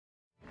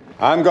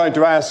I'm going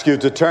to ask you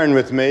to turn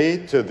with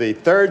me to the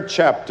 3rd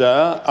chapter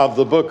of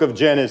the book of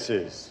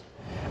Genesis.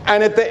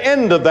 And at the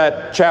end of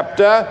that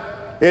chapter,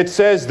 it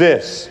says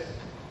this,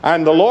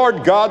 "And the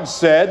Lord God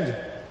said,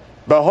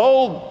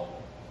 Behold,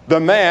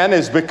 the man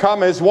is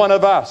become as one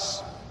of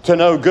us, to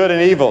know good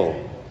and evil.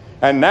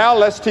 And now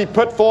lest he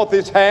put forth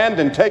his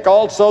hand and take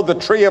also the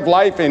tree of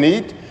life and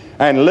eat,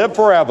 and live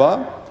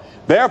forever.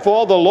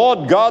 Therefore the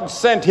Lord God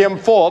sent him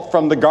forth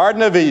from the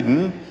Garden of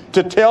Eden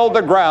to till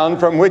the ground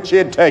from which he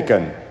had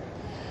taken.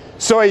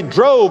 So he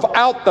drove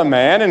out the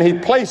man, and he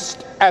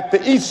placed at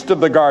the east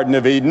of the Garden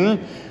of Eden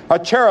a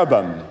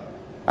cherubim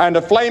and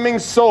a flaming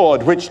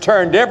sword, which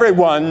turned every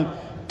one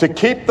to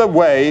keep the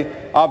way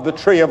of the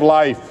tree of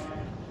life."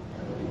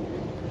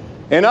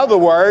 In other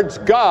words,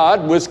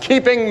 God was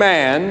keeping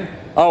man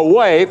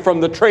away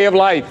from the tree of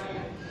life,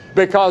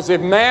 because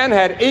if man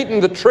had eaten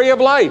the tree of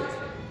life,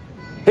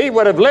 he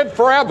would have lived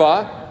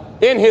forever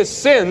in his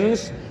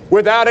sins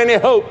without any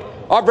hope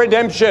of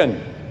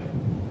redemption.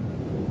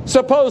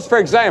 Suppose, for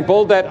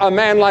example, that a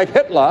man like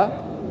Hitler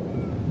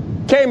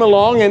came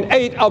along and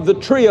ate of the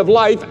tree of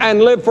life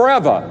and lived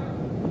forever.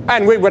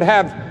 And we would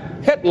have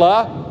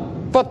Hitler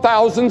for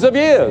thousands of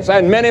years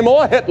and many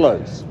more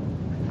Hitlers.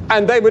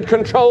 And they would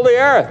control the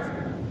earth.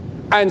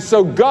 And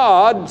so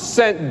God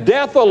sent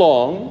death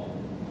along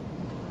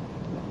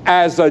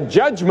as a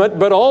judgment,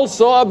 but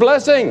also a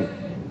blessing.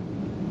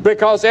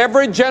 Because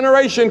every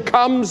generation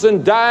comes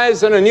and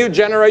dies, and a new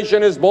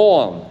generation is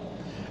born.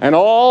 And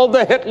all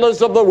the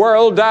Hitlers of the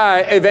world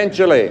die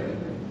eventually.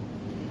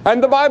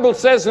 And the Bible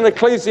says in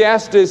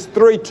Ecclesiastes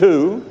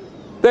 3:2,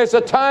 there's a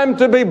time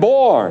to be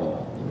born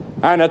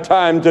and a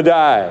time to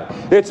die.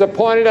 It's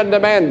appointed unto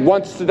man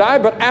once to die,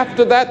 but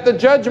after that the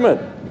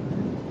judgment.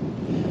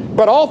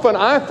 But often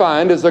I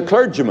find as a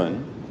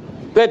clergyman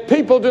that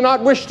people do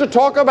not wish to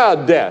talk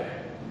about death.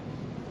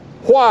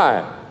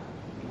 Why?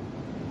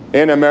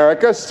 In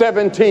America,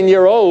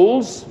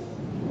 17-year-olds,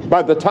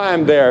 by the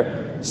time they're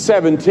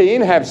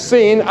 17, have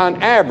seen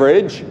an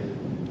average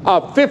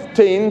of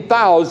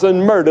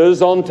 15,000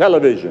 murders on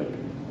television.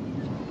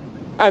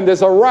 And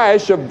there's a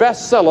rash of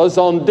bestsellers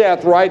on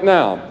death right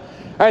now.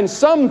 And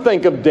some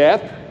think of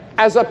death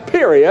as a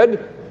period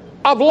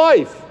of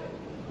life.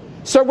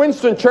 Sir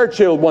Winston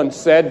Churchill once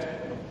said,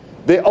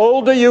 "The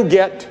older you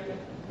get,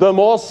 the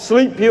more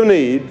sleep you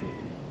need.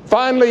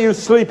 Finally, you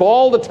sleep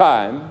all the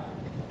time.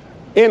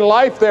 In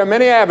life, there are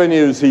many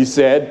avenues," he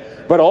said,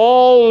 "but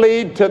all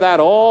lead to that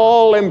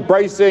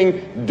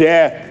all-embracing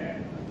death."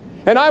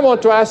 And I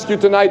want to ask you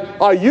tonight,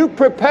 are you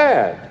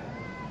prepared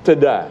to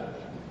die?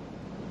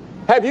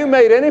 Have you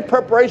made any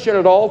preparation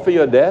at all for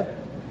your death?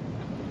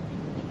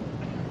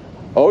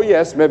 Oh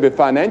yes, maybe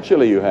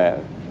financially you have.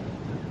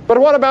 But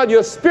what about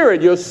your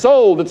spirit, your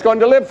soul that's going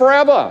to live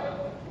forever?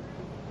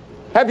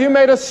 Have you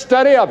made a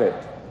study of it?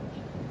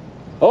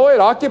 Oh,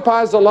 it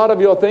occupies a lot of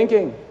your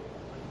thinking.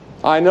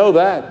 I know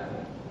that.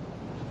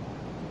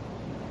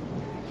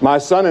 My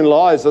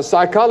son-in-law is a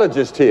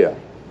psychologist here,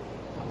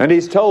 and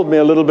he's told me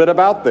a little bit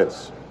about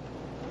this.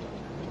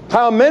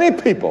 How many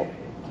people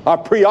are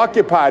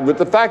preoccupied with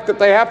the fact that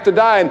they have to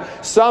die, and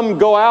some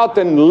go out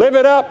and live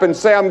it up and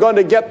say, "I'm going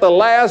to get the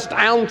last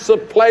ounce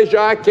of pleasure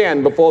I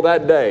can before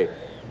that day."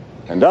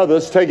 And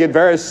others take it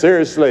very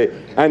seriously,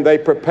 and they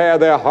prepare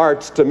their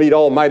hearts to meet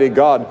Almighty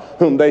God,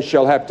 whom they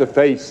shall have to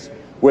face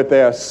with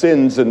their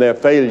sins and their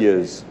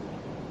failures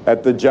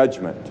at the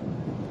judgment.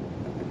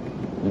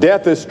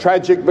 Death is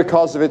tragic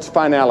because of its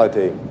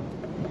finality.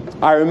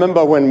 I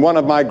remember when one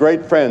of my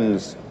great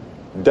friends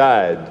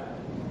died.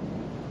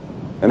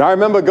 And I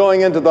remember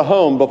going into the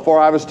home before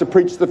I was to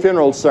preach the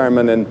funeral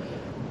sermon, and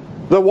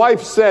the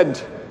wife said,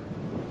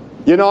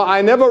 "You know,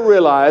 I never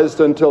realized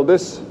until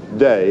this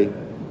day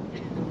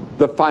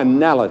the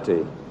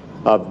finality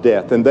of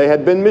death." And they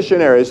had been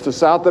missionaries to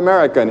South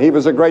America, and he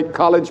was a great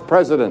college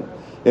president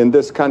in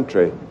this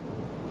country.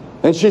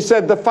 And she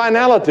said, the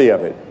finality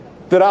of it,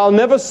 that I'll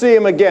never see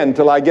him again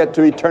till I get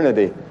to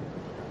eternity.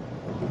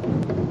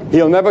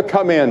 He'll never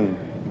come in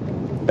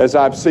as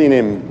I've seen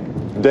him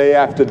day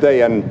after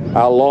day in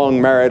our long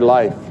married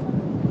life.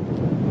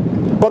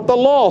 But the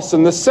loss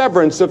and the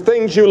severance of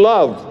things you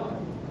loved,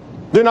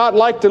 do not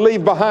like to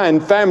leave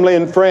behind family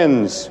and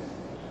friends.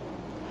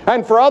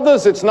 And for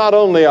others, it's not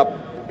only a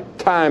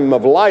time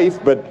of life,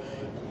 but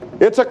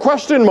it's a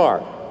question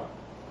mark.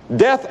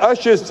 Death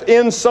ushers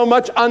in so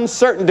much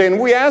uncertainty, and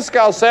we ask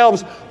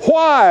ourselves,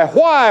 why?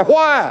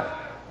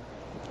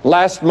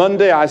 Last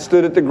Monday, I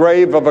stood at the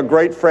grave of a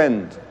great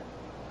friend,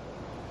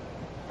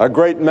 a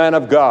great man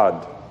of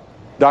God,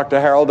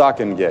 Dr. Harold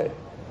Ockenga.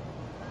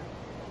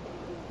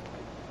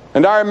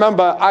 And I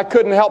remember I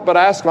couldn't help but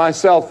ask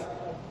myself,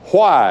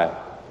 why?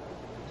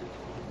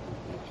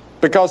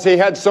 Because he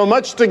had so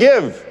much to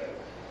give.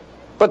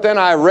 But then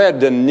I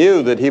read and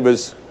knew that he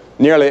was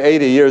nearly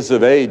 80 years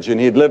of age, and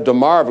he'd lived a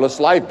marvelous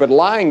life, but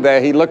lying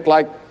there, he looked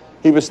like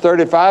he was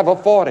 35 or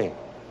 40.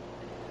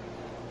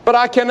 But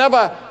I can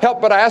never help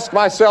but ask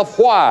myself,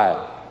 why?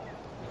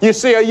 You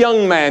see a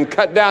young man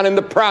cut down in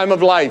the prime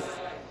of life,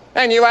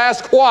 and you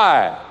ask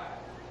why?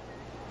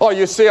 Or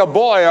you see a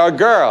boy or a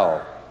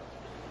girl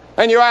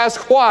And you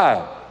ask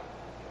why?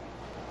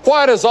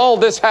 Why does all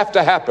this have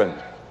to happen?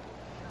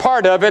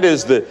 Part of it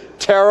is the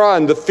terror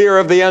and the fear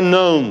of the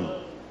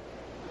unknown.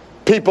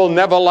 People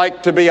never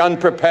like to be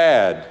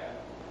unprepared.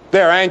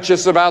 They're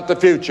anxious about the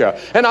future.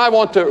 And I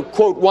want to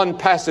quote one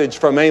passage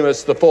from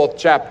Amos, the 4th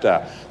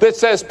chapter, that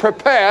says,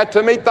 prepare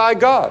to meet thy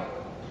God.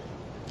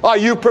 Are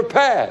you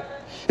prepared?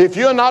 If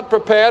you're not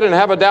prepared and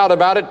have a doubt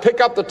about it,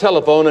 pick up the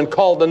telephone and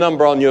call the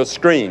number on your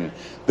screen.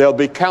 There'll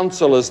be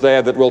counselors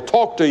there that will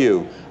talk to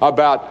you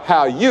about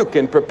how you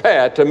can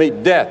prepare to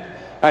meet death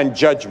and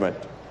judgment.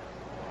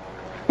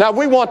 Now,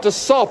 we want to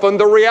soften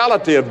the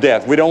reality of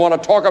death. We don't want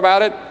to talk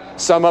about it.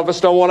 Some of us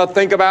don't want to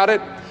think about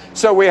it.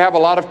 So we have a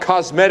lot of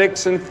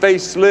cosmetics and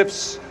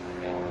facelifts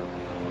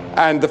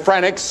and the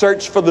frantic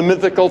search for the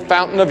mythical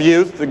fountain of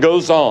youth that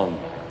goes on.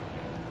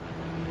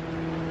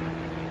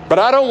 But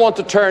I don't want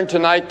to turn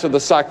tonight to the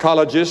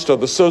psychologist or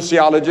the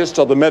sociologist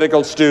or the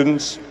medical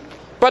students,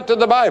 but to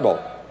the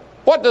Bible.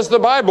 What does the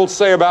Bible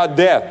say about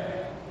death?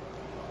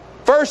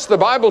 First, the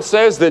Bible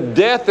says that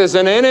death is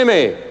an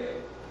enemy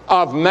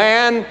of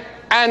man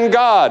and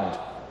God.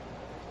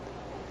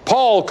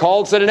 Paul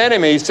calls it an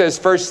enemy. He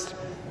says, 1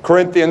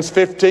 Corinthians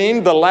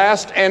 15, the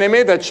last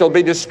enemy that shall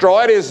be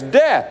destroyed is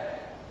death.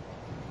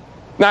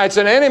 Now, it's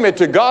an enemy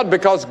to God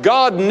because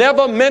God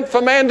never meant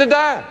for man to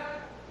die.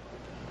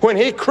 When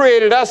He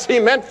created us, He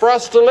meant for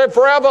us to live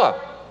forever.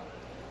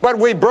 But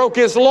we broke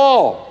His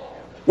law.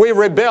 We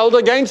rebelled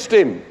against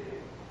Him.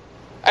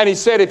 And He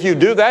said, if you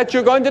do that,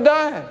 you're going to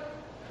die.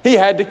 He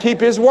had to keep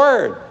His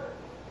word.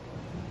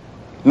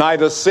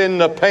 Neither sin,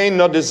 nor pain,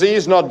 nor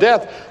disease, nor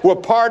death were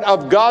part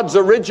of God's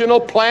original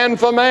plan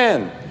for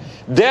man.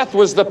 Death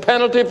was the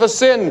penalty for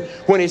sin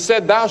when He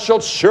said, thou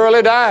shalt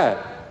surely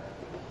die.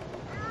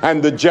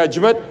 And the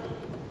judgment,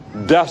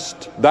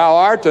 dust thou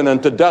art, and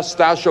unto dust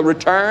thou shalt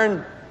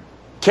return,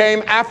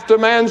 came after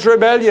man's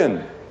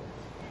rebellion.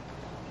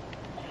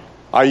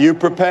 Are you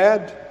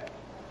prepared?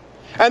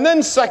 And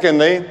then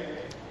secondly,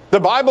 the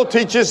Bible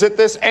teaches that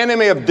this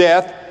enemy of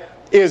death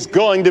is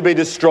going to be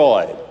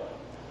destroyed.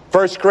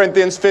 1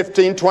 Corinthians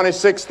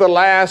 15:26, the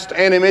last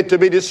enemy to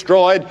be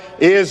destroyed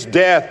is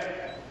death.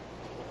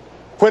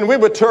 When we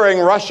were touring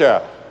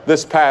Russia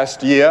this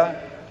past year,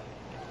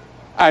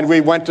 and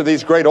we went to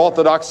these great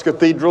Orthodox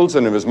cathedrals,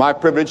 and it was my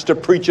privilege to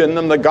preach in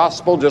them the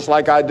gospel just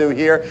like I do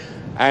here.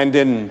 And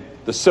in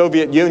the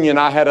Soviet Union,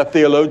 I had a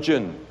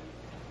theologian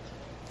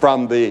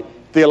from the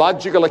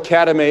Theological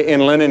Academy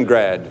in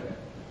Leningrad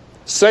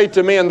say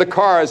to me in the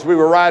car as we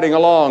were riding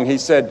along, he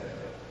said,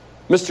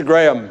 Mr.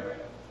 Graham,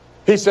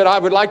 he said, I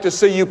would like to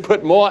see you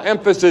put more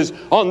emphasis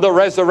on the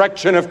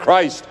resurrection of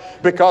Christ,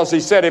 because he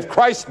said, if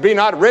Christ be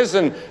not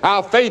risen,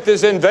 our faith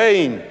is in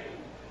vain.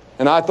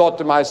 And I thought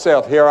to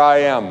myself, here I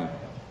am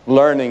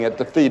learning at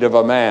the feet of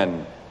a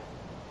man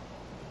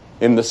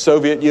in the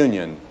Soviet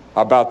Union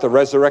about the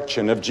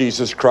resurrection of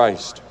Jesus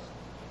Christ.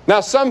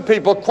 Now, some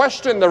people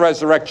question the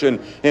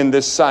resurrection in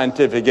this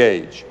scientific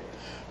age.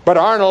 But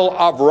Arnold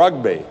of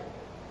Rugby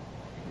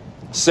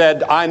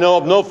said, I know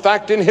of no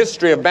fact in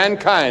history of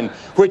mankind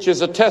which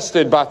is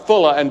attested by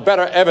fuller and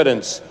better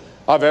evidence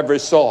of every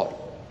sort.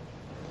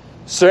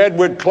 Sir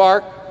Edward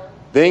Clarke,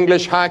 the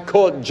English High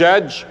Court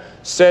judge,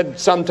 said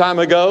some time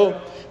ago,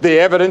 the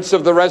evidence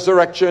of the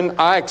resurrection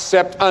I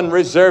accept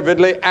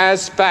unreservedly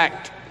as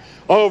fact.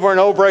 Over and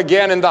over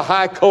again in the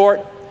High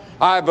Court,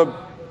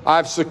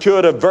 I've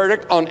secured a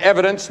verdict on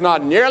evidence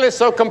not nearly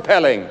so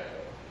compelling.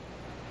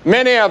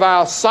 Many of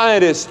our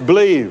scientists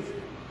believe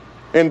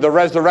in the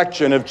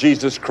resurrection of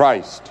Jesus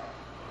Christ.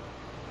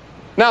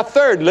 Now,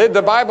 thirdly,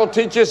 the Bible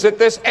teaches that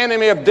this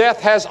enemy of death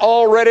has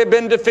already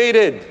been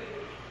defeated.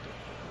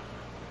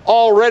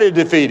 Already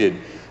defeated.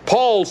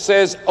 Paul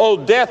says, O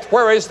death,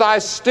 where is thy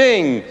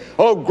sting?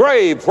 O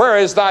grave, where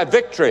is thy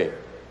victory?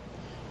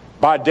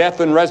 By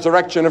death and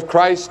resurrection of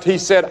Christ, he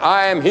said,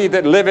 I am he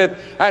that liveth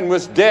and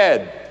was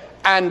dead,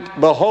 and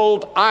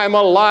behold, I am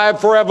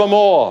alive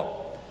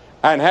forevermore,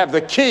 and have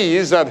the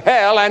keys of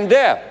hell and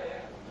death.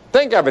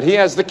 Think of it. He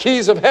has the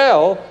keys of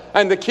hell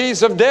and the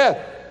keys of death.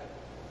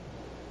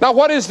 Now,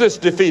 what is this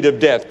defeat of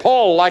death?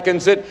 Paul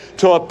likens it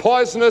to a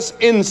poisonous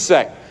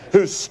insect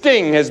whose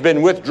sting has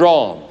been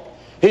withdrawn.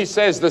 He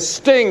says the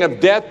sting of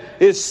death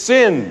is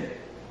sin.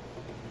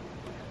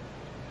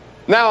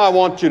 Now I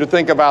want you to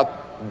think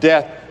about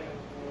death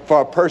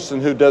for a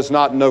person who does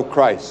not know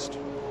Christ,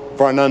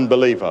 for an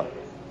unbeliever.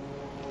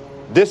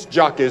 Disc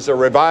jockeys are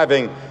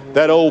reviving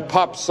that old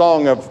pop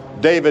song of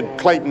David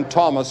Clayton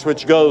Thomas,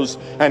 which goes,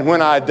 and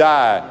when I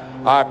die,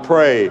 I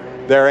pray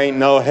there ain't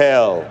no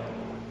hell.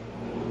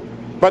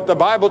 But the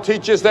Bible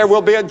teaches there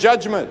will be a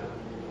judgment.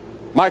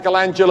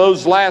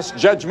 Michelangelo's Last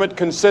Judgment,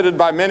 considered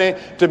by many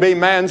to be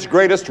man's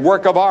greatest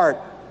work of art.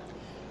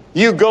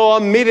 You go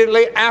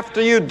immediately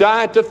after you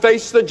die to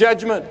face the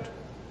judgment.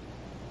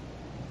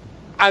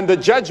 And the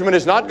judgment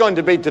is not going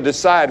to be to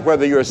decide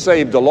whether you're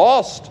saved or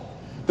lost.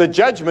 The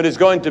judgment is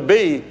going to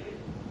be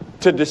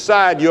to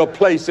decide your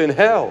place in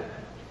hell,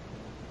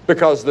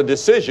 because the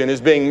decision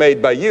is being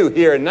made by you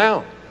here and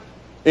now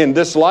in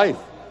this life.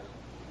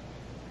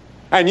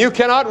 And you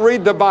cannot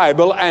read the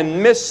Bible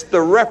and miss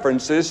the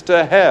references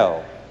to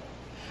hell.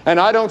 And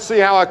I don't see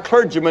how a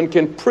clergyman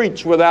can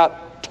preach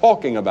without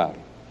talking about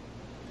it,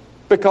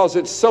 because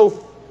it's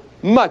so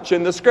much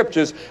in the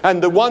Scriptures.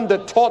 And the one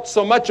that taught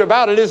so much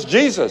about it is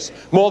Jesus,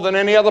 more than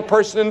any other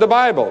person in the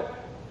Bible.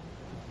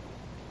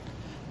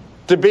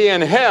 To be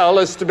in hell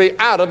is to be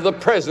out of the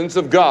presence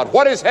of God.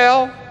 What is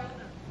hell?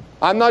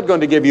 I'm not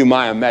going to give you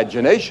my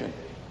imagination.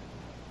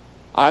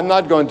 I'm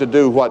not going to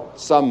do what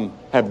some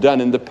have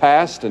done in the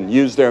past and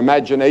use their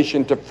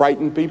imagination to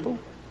frighten people.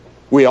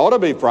 We ought to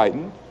be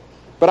frightened.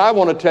 But I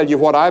want to tell you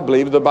what I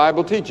believe the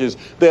Bible teaches.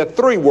 There are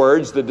three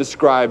words that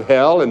describe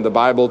hell in the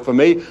Bible for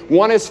me.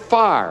 One is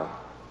fire.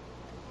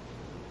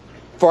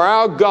 For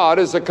our God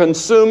is a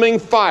consuming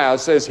fire,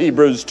 says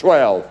Hebrews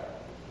 12.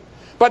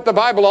 But the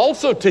Bible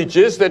also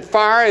teaches that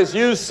fire is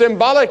used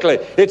symbolically.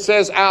 It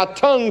says our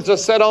tongues are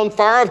set on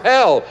fire of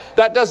hell.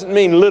 That doesn't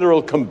mean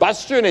literal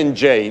combustion in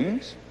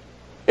James.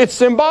 It's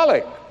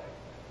symbolic.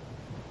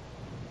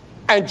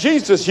 And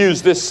Jesus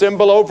used this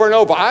symbol over and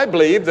over. I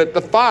believe that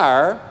the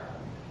fire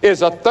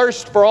is a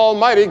thirst for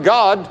Almighty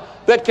God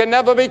that can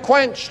never be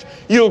quenched.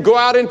 You'll go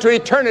out into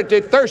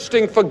eternity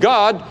thirsting for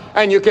God,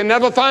 and you can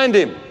never find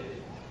Him.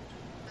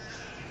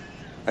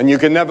 And you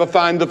can never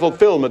find the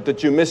fulfillment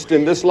that you missed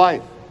in this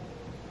life.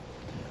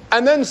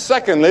 And then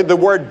secondly, the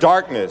word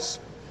darkness.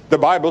 The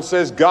Bible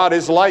says God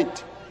is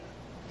light.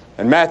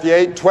 And Matthew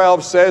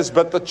 8:12 says,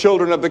 but the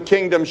children of the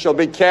kingdom shall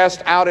be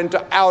cast out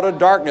into outer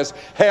darkness.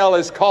 Hell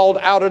is called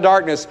outer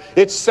darkness.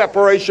 It's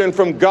separation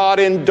from God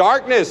in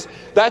darkness.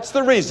 That's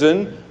the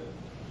reason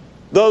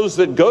those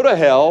that go to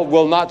hell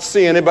will not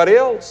see anybody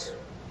else.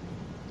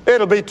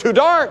 It'll be too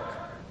dark.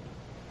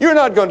 You're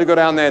not going to go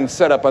down there and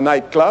set up a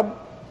nightclub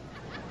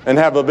and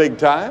have a big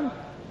time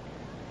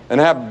and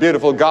have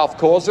beautiful golf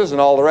courses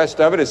and all the rest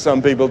of it, as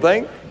some people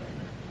think.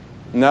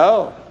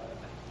 No.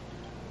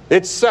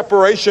 It's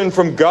separation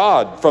from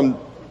God, from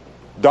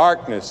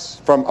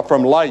darkness, from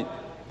light.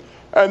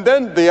 And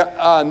then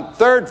the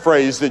third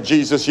phrase that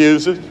Jesus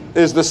uses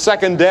is the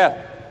second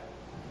death.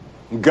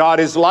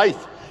 God is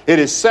life. It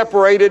is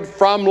separated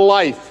from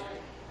life.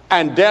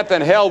 And death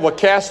and hell were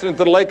cast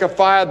into the lake of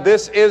fire.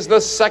 This is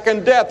the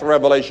second death,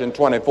 Revelation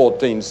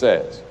 20:14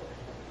 says.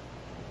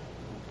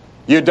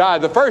 You die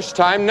the first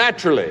time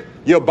naturally.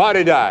 Your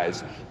body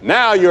dies.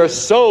 Now your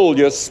soul,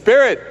 your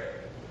spirit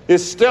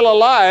is still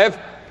alive,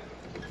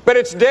 but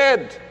it's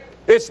dead.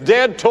 It's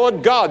dead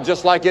toward God,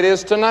 just like it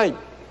is tonight.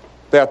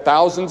 There are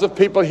thousands of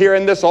people here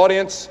in this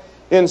audience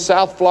in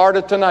South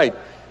Florida tonight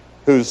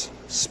whose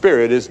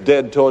spirit is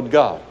dead toward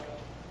God.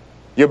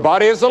 Your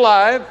body is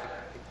alive.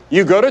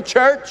 You go to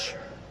church.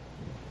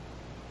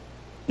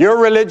 You're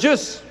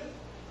religious,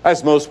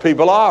 as most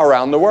people are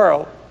around the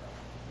world.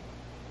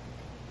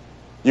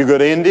 You go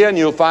to India and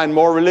you'll find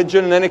more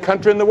religion than any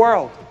country in the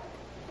world.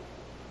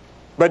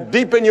 But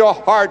deep in your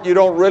heart, you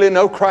don't really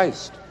know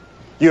Christ.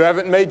 You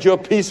haven't made your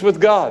peace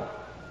with God.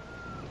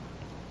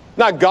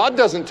 Now, God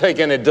doesn't take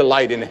any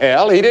delight in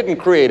hell. He didn't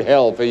create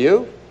hell for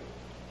you.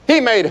 He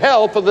made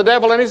hell for the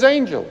devil and his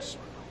angels.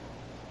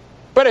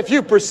 But if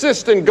you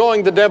persist in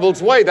going the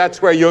devil's way,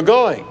 that's where you're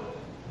going.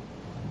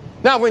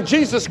 Now, when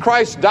Jesus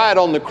Christ died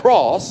on the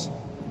cross,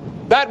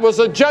 that was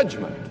a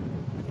judgment.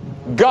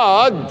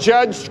 God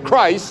judged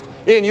Christ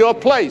in your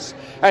place.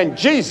 And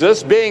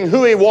Jesus, being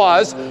who He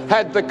was,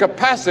 had the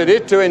capacity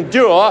to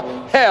endure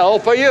hell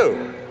for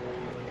you.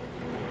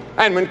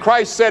 And when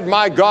Christ said,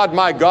 my God,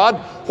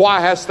 why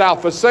hast thou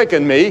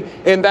forsaken me?"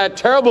 in that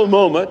terrible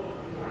moment,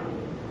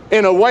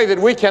 in a way that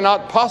we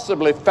cannot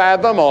possibly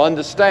fathom or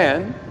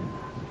understand,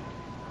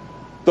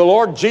 the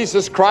Lord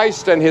Jesus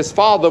Christ and His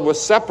Father were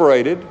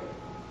separated.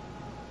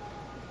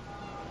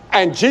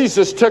 And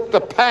Jesus took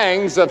the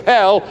pangs of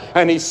hell,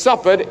 and He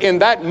suffered in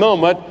that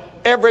moment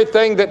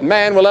everything that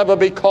man will ever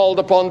be called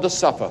upon to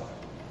suffer.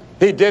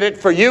 He did it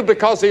for you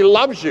because He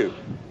loves you.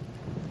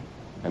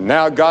 And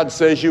now God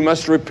says you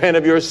must repent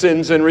of your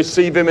sins and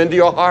receive Him into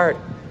your heart.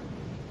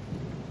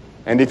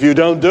 And if you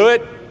don't do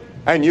it,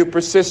 and you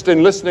persist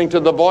in listening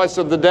to the voice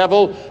of the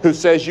devil who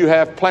says you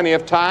have plenty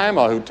of time,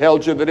 or who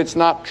tells you that it's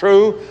not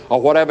true, or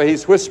whatever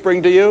he's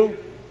whispering to you,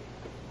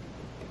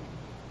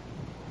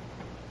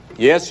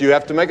 yes, you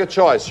have to make a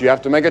choice. You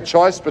have to make a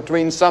choice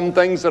between some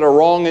things that are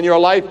wrong in your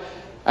life,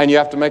 and you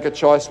have to make a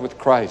choice with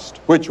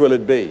Christ. Which will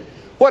it be?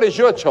 What is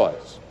your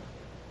choice?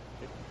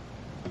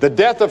 The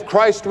death of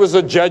Christ was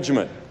a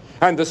judgment.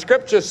 And the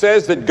Scripture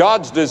says that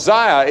God's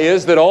desire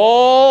is that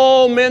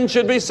all men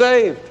should be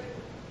saved.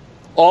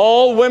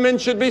 All women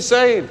should be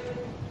saved.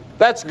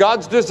 That's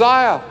God's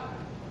desire.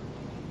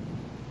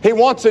 He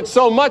wants it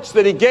so much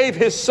that He gave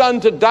His Son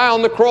to die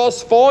on the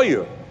cross for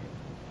you.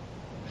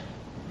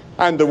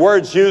 And the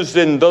words used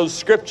in those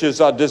scriptures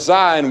are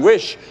desire and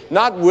wish,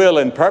 not will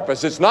and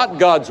purpose. It's not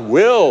God's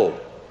will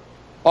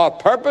or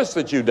purpose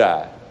that you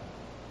die.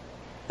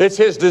 It's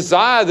His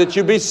desire that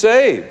you be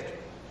saved.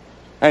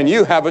 And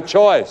you have a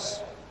choice.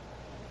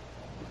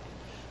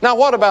 Now,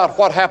 what about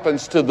what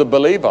happens to the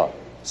believer?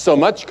 So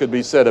much could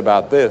be said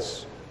about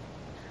this.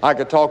 I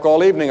could talk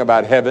all evening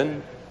about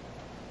heaven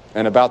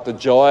and about the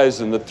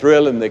joys and the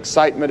thrill and the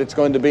excitement it's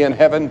going to be in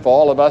heaven for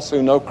all of us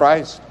who know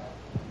Christ.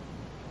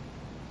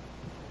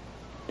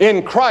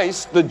 In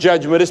Christ, the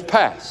judgment is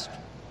past.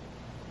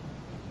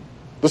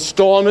 The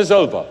storm is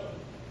over.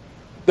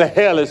 The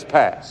hell is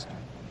past.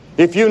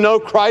 If you know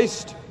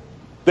Christ,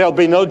 there'll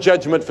be no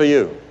judgment for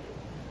you.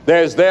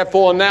 There's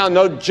therefore now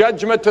no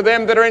judgment to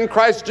them that are in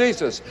Christ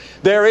Jesus.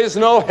 There is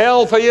no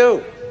hell for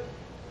you.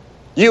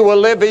 You will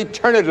live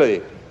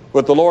eternally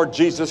with the Lord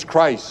Jesus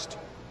Christ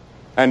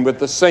and with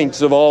the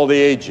saints of all the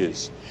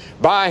ages.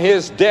 By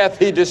his death,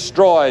 he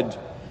destroyed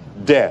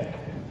death.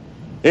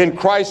 In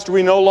Christ,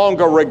 we no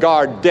longer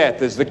regard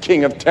death as the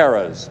king of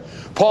terrors.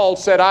 Paul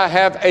said, I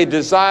have a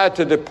desire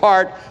to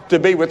depart to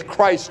be with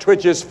Christ,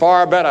 which is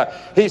far better.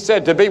 He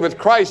said to be with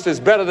Christ is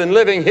better than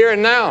living here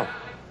and now.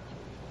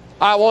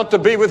 I want to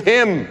be with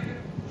him,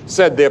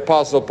 said the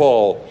Apostle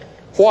Paul.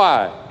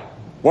 Why?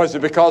 Was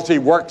it because he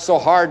worked so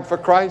hard for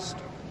Christ?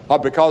 Or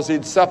because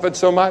he'd suffered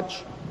so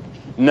much?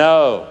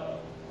 No.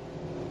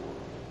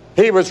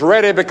 He was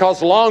ready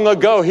because long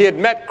ago he had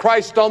met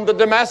Christ on the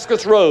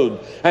Damascus Road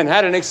and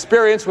had an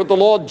experience with the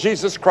Lord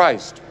Jesus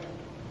Christ.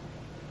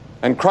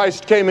 And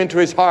Christ came into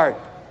his heart.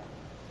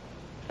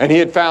 And he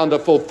had found a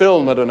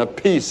fulfillment and a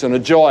peace and a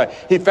joy.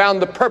 He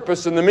found the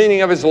purpose and the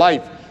meaning of his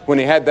life when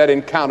he had that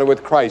encounter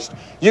with Christ.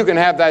 You can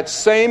have that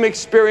same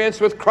experience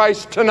with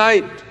Christ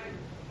tonight,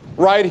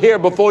 right here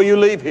before you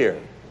leave here.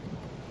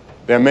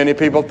 There are many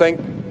people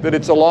think that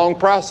it's a long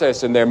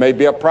process, and there may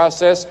be a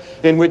process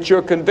in which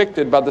you're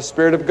convicted by the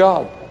Spirit of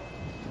God.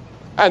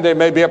 And there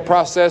may be a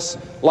process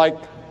like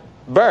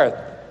birth.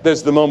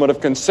 There's the moment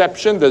of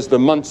conception, there's the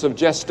months of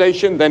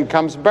gestation, then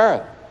comes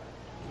birth.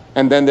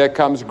 And then there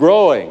comes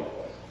growing.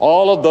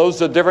 All of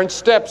those are different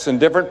steps and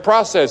different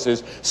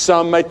processes.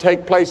 Some may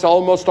take place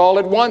almost all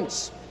at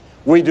once.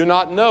 We do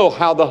not know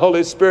how the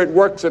Holy Spirit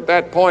works at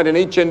that point in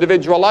each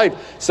individual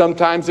life.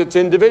 Sometimes it's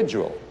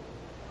individual.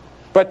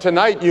 But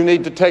tonight you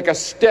need to take a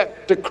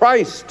step to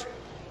Christ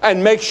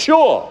and make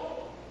sure.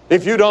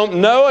 If you don't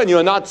know and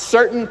you're not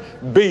certain,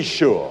 be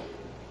sure.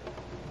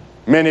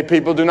 Many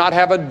people do not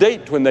have a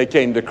date when they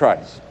came to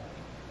Christ.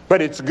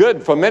 But it's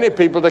good for many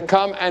people to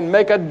come and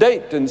make a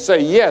date and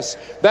say, yes,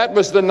 that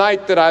was the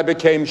night that I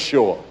became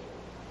sure.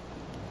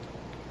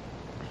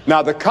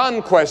 Now, the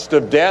conquest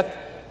of death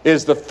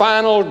is the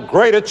final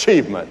great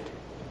achievement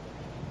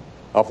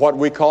of what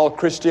we call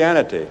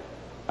Christianity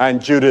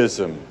and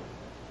Judaism.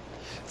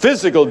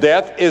 Physical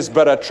death is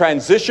but a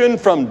transition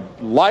from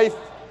life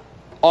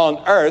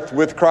on earth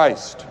with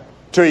Christ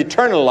to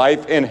eternal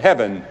life in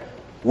heaven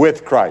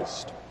with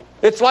Christ.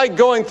 It's like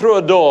going through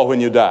a door when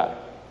you die.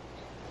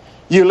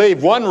 You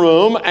leave one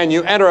room and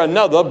you enter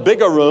another,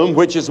 bigger room,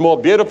 which is more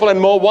beautiful and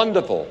more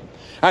wonderful.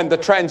 And the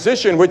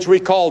transition, which we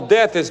call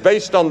death, is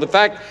based on the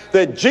fact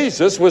that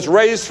Jesus was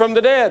raised from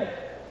the dead.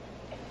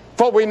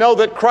 For we know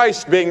that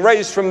Christ, being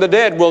raised from the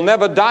dead, will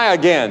never die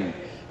again.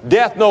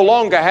 Death no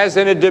longer has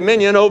any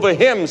dominion over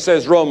him,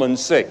 says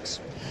Romans 6.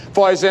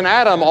 For as in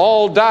Adam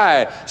all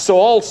die, so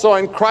also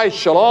in Christ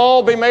shall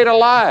all be made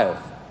alive.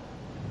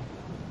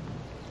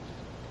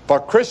 For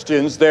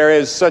Christians, there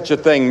is such a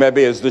thing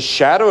maybe as the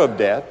shadow of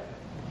death.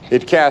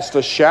 It casts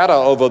a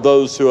shadow over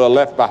those who are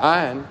left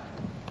behind.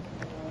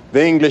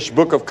 The English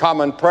Book of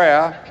Common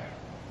Prayer,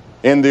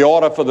 in the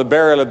order for the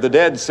burial of the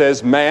dead,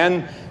 says,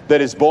 man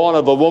that is born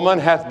of a woman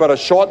hath but a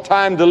short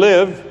time to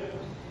live,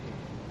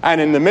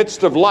 and in the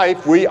midst of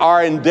life we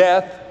are in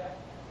death.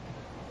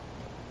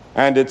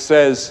 And it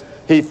says,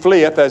 he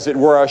fleeth as it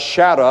were a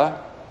shadow.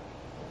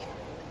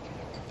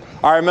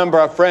 I remember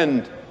a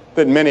friend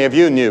that many of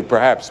you knew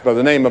perhaps by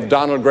the name of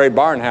Donald Gray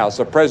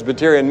Barnhouse, a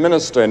Presbyterian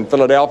minister in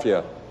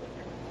Philadelphia.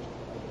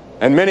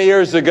 And many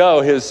years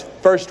ago, his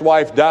first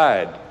wife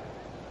died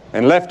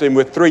and left him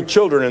with 3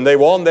 children, and they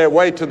were on their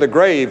way to the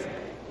grave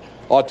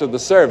or to the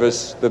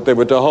service that they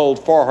were to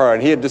hold for her,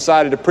 and he had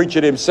decided to preach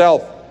it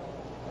himself.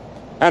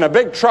 And a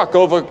big truck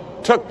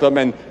overtook them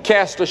and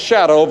cast a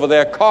shadow over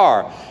their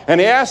car.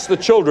 And he asked the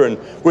children,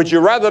 would you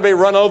rather be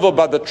run over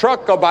by the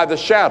truck or by the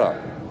shadow?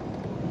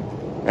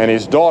 And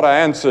his daughter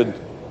answered,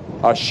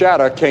 a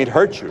shadow can't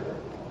hurt you.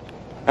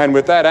 And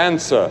with that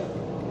answer,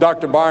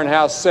 Dr.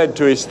 Barnhouse said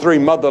to his 3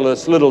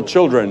 motherless little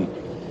children,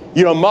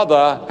 your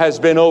mother has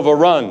been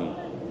overrun,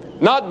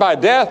 not by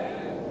death,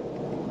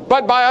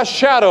 but by a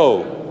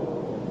shadow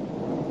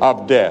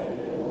of death.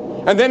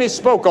 And then he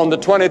spoke on the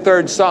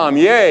 23rd Psalm,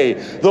 yea,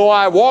 though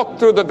I walk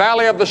through the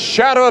valley of the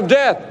shadow of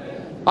death,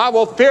 I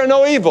will fear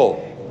no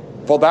evil,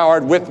 for thou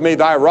art with me,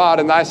 thy rod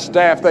and thy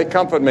staff, they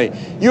comfort me.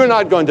 You're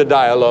not going to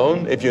die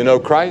alone if you know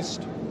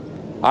Christ.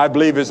 I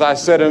believe, as I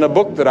said in a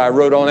book that I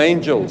wrote on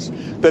angels,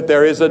 that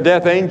there is a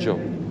death angel.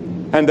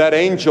 And that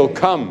angel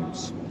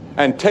comes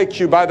and takes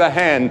you by the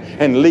hand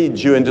and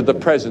leads you into the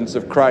presence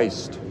of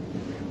Christ.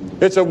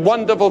 It's a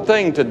wonderful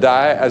thing to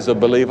die as a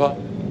believer.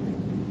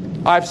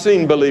 I've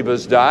seen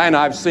believers die, and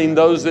I've seen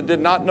those that did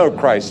not know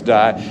Christ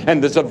die.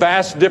 And there's a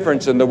vast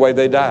difference in the way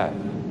they die.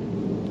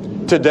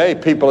 Today,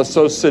 people are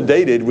so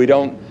sedated, we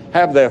don't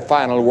have their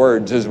final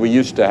words as we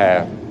used to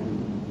have.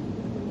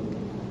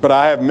 But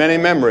I have many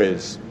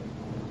memories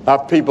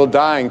of people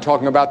dying,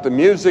 talking about the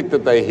music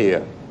that they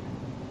hear,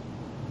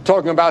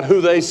 talking about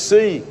who they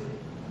see.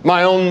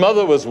 My own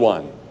mother was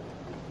one.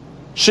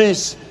 She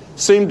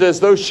seemed as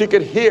though she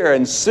could hear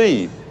and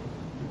see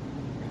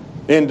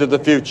into the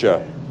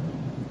future.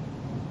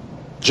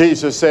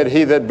 Jesus said,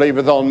 "He that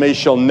believeth on me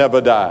shall never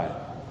die."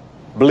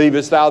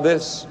 Believest thou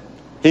this?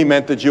 He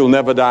meant that you'll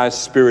never die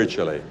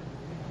spiritually.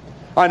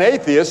 An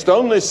atheist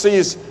only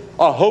sees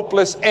a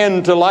hopeless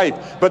end to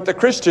life, but the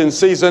Christian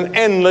sees an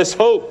endless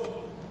hope.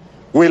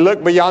 We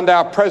look beyond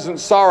our present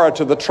sorrow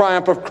to the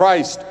triumph of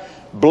Christ.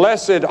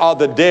 Blessed are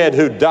the dead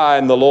who die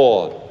in the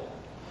Lord.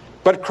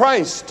 But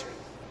Christ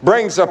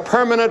brings a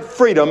permanent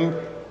freedom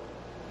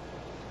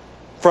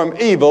from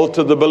evil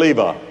to the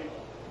believer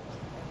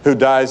who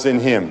dies in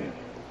Him.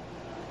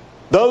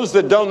 Those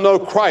that don't know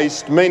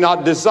Christ may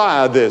not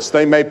desire this.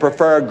 They may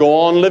prefer go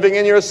on living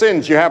in your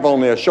sins. You have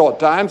only a short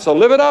time, so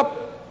live it up.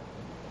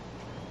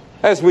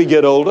 As we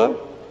get older,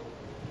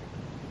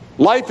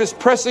 life is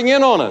pressing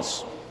in on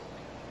us.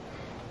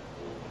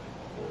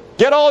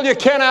 Get all you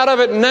can out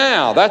of it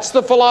now. That's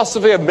the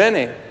philosophy of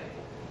many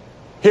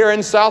here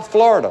in South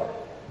Florida,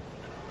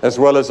 as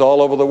well as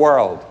all over the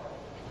world.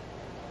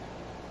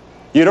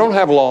 You don't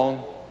have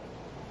long.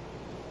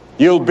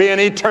 You'll be in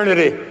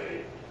eternity.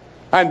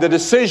 And the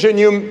decision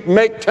you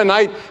make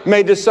tonight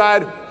may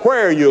decide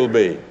where you'll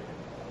be.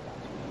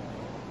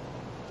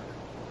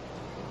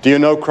 Do you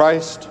know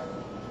Christ?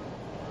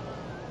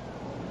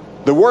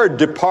 The word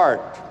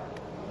depart,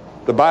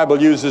 the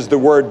Bible uses the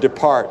word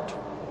depart.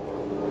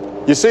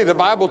 You see, the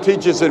Bible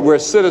teaches that we're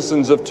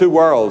citizens of two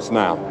worlds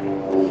now.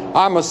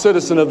 I'm a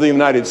citizen of the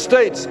United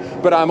States,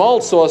 but I'm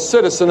also a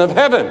citizen of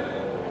heaven.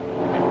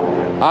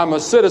 I'm a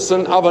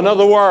citizen of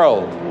another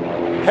world,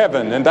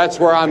 heaven, and that's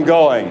where I'm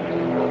going.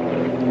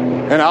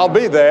 And I'll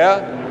be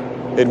there.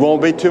 It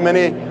won't be too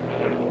many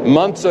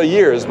months or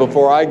years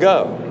before I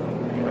go.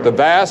 The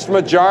vast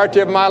majority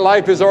of my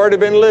life has already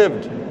been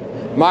lived.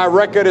 My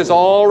record has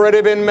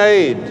already been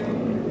made.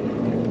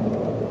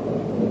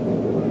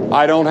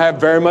 I don't have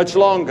very much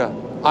longer.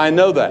 I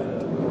know that.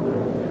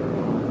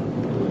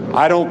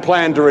 I don't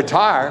plan to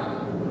retire.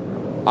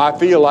 I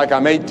feel like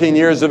I'm 18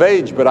 years of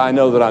age, but I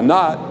know that I'm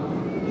not.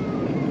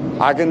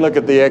 I can look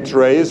at the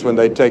x-rays when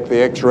they take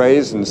the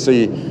x-rays and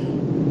see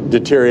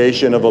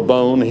deterioration of a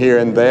bone here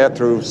and there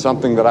through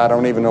something that I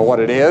don't even know what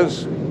it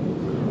is.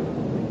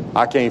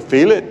 I can't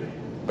feel it,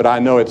 but I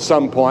know at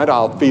some point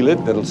I'll feel it.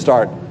 It'll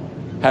start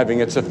having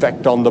its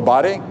effect on the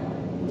body.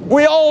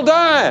 We all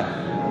die.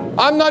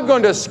 I'm not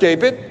going to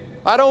escape it.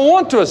 I don't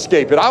want to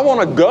escape it. I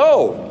want to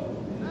go.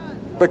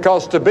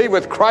 Because to be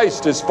with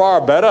Christ is far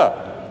better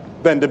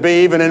than to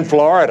be even in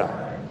Florida.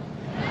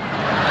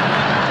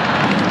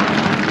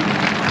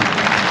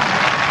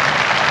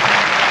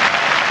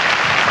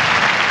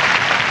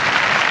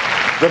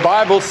 The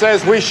Bible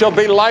says we shall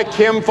be like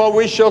Him, for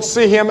we shall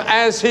see Him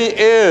as He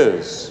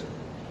is.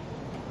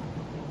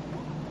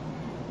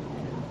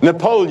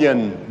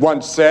 Napoleon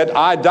once said,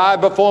 "I die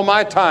before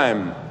my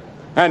time,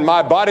 and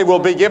my body will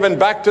be given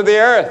back to the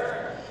earth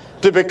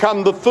to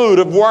become the food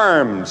of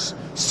worms."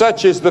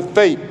 Such is the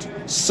fate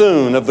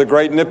soon of the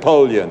great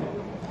Napoleon.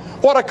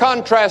 What a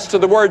contrast to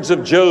the words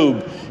of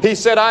Job. He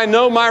said, "I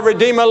know my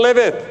Redeemer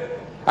liveth,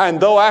 and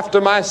though after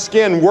my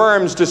skin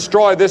worms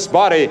destroy this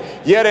body,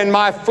 yet in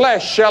my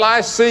flesh shall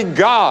I see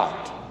God."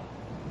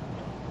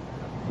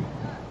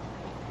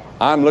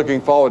 I'm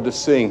looking forward to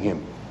seeing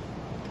Him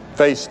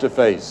face to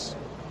face.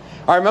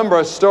 I remember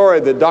a story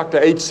that Dr.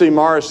 H.C.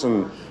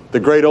 Morrison, the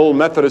great old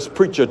Methodist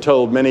preacher,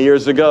 told many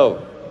years ago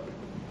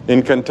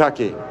in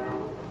Kentucky.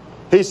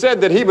 He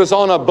said that he was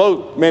on a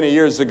boat many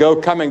years ago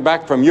coming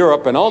back from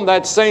Europe, and on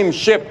that same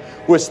ship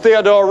was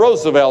Theodore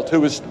Roosevelt,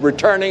 who was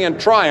returning in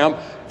triumph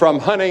from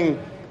hunting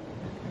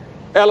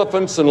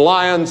elephants and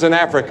lions in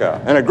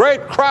Africa. And a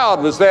great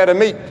crowd was there to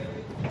meet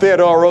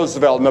Theodore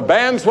Roosevelt, and the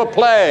bands were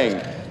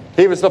playing.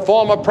 He was the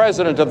former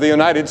president of the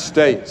United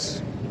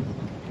States.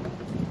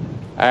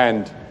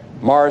 And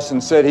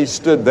Morrison said he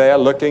stood there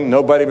looking.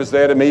 Nobody was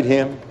there to meet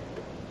him.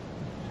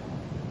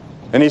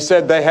 And he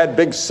said they had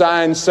big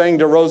signs saying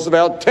to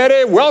Roosevelt,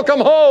 "Teddy, welcome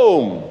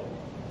home."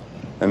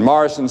 And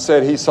Morrison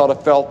said he sort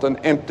of felt an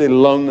empty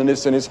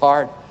loneliness in his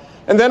heart.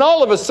 And then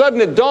all of a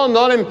sudden it dawned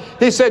on him.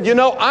 He said, "You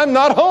know, I'm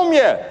not home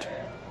yet.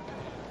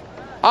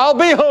 I'll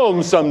be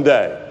home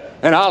someday,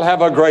 and I'll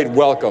have a great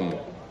welcome.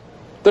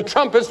 The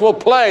trumpets will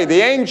play.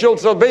 The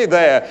angels will be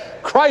there.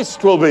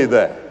 Christ will be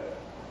there."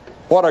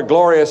 What a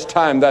glorious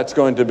time that's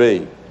going to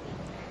be.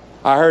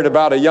 I heard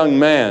about a young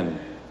man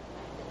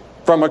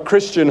from a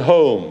Christian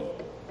home.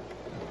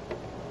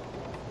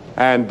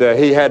 And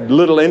he had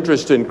little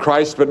interest in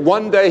Christ, but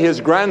one day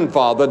his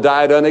grandfather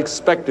died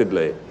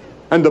unexpectedly.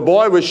 And the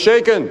boy was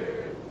shaken.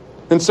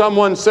 And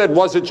someone said,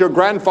 "Was it your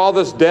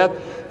grandfather's death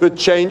that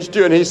changed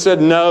you?" And he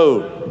said,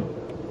 "No.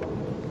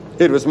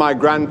 It was my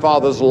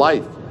grandfather's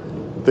life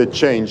that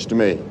changed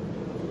me."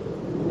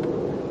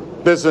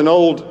 There's an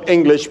old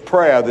English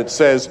prayer that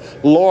says,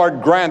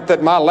 "Lord, grant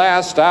that my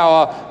last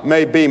hour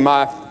may be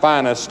my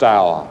finest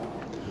hour."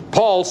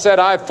 Paul said,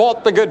 "I've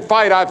fought the good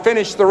fight, I've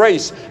finished the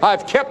race,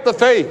 I've kept the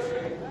faith."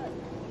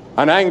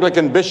 An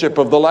Anglican bishop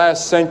of the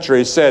last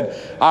century said,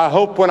 "I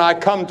hope when I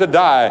come to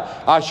die,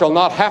 I shall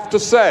not have to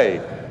say,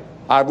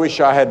 'I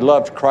wish I had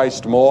loved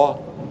Christ more.'"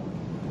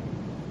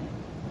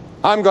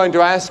 I'm going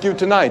to ask you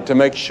tonight to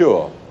make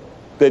sure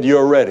that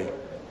you're ready.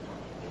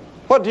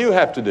 What do you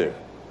have to do?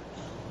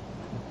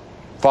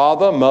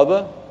 Father,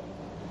 mother,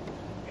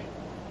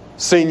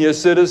 senior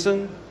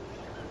citizen,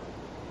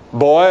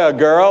 boy or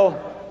girl,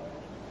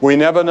 we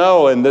never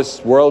know in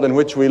this world in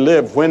which we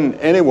live when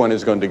anyone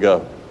is going to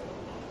go.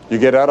 You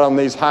get out on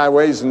these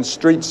highways and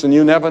streets and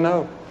you never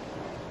know.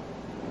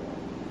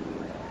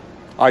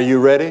 Are you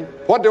ready?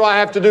 What do I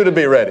have to do to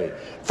be ready?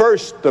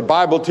 First, the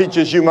Bible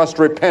teaches you must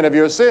repent of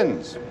your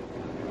sins.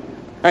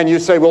 And you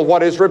say, well,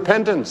 what is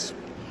repentance?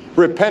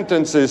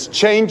 Repentance is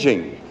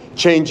changing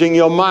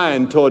your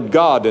mind toward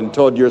God and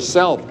toward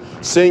yourself,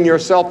 seeing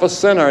yourself a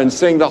sinner and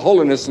seeing the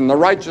holiness and the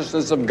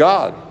righteousness of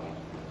God,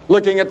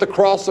 looking at the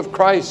cross of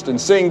Christ and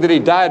seeing that He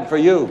died for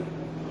you.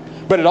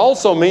 But it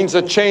also means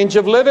a change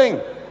of living.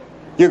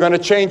 You're going to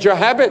change your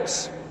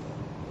habits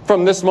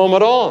from this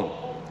moment on.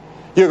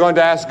 You're going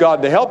to ask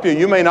God to help you.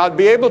 You may not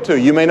be able to.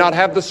 You may not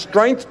have the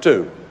strength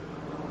to.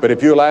 But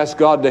if you'll ask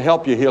God to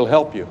help you, He'll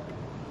help you.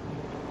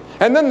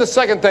 And then the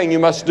second thing you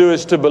must do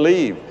is to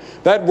believe.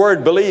 That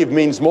word believe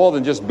means more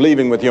than just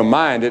believing with your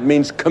mind. It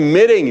means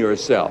committing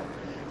yourself,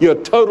 your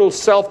total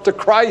self to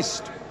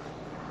Christ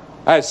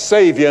as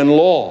Savior and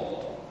Lord.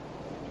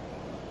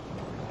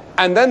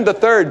 And then the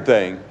third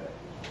thing,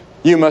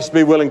 you must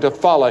be willing to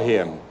follow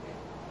Him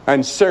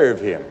and serve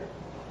Him.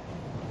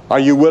 Are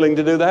you willing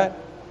to do that?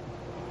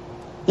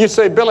 You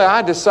say, Billy,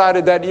 I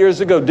decided that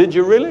years ago. Did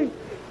you really?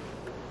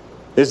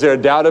 Is there a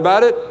doubt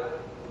about it?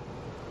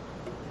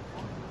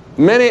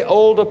 Many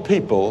older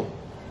people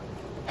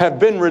have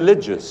been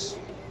religious,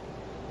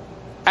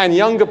 and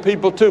younger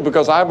people too,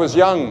 because I was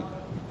young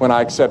when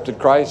I accepted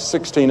Christ,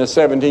 16 or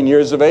 17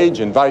 years of age,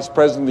 and vice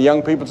president of the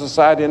Young People's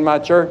Society in my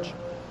church.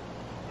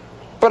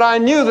 But I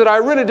knew that I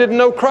really didn't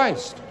know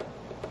Christ.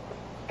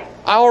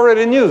 I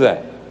already knew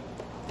that.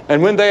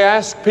 And when they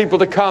asked people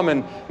to come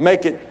and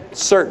make it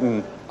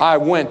certain, I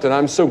went, and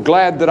I'm so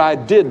glad that I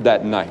did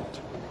that night.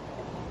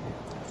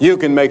 You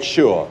can make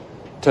sure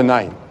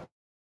tonight